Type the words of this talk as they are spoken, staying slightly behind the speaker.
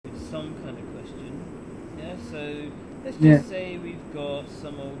some kind of question. Yeah, so let's Yeah. just say we've got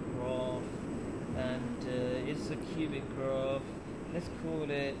some old graph and it's a cubic graph. Let's call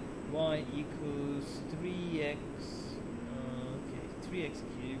it y equals 3x, okay, 3x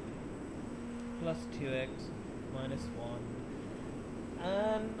cubed plus 2x minus 1.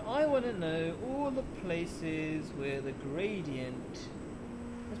 And I want to know all the places where the gradient,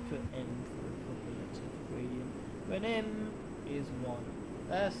 let's put n for the probability of gradient, when n is 1.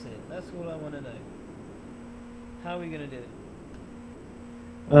 That's it, that's all I want to know. How are we going to do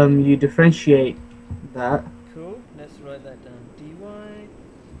it? You differentiate that. Cool, let's write that down. dy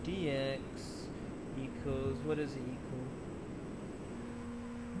dx equals, what does it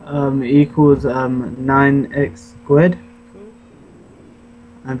equal? Equals 9x squared, Cool,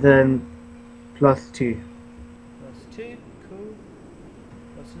 and then plus 2. plus 2, cool.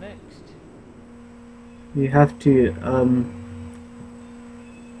 What's next? You have to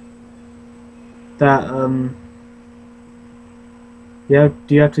that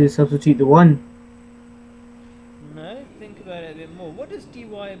do you have to substitute the 1? No, think about it a bit more. What does dy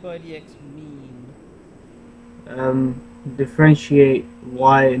by dx mean? Differentiate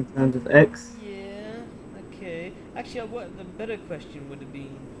y in terms of x. Yeah, okay. Actually, what the better question would have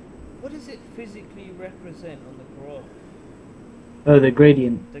been, what does it physically represent on the graph? Oh, the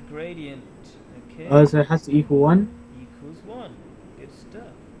gradient. The gradient, okay. Oh, so it has to equal 1. Equals 1. Good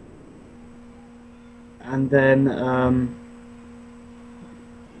stuff. And then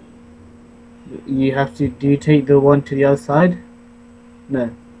you have to, do you take the 1 to the other side? No.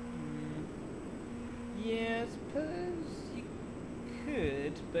 Yeah, I suppose you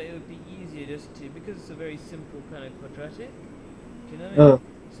could, but it would be easier just to, because it's a very simple kind of quadratic. Do you know what I mean? Oh,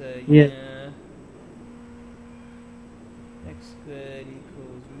 So, yeah. yeah. X squared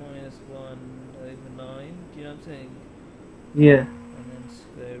equals minus 1 over 9. Do you know what I'm saying? Yeah. And then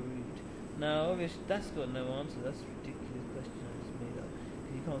square root. Now, obviously, that's got no answer. That's a ridiculous question I just made up.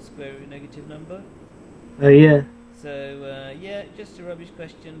 Because you can't square root a negative number. Oh, yeah. So, yeah, just a rubbish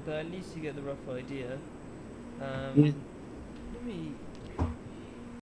question, but at least you get the rough idea. Yeah. Let me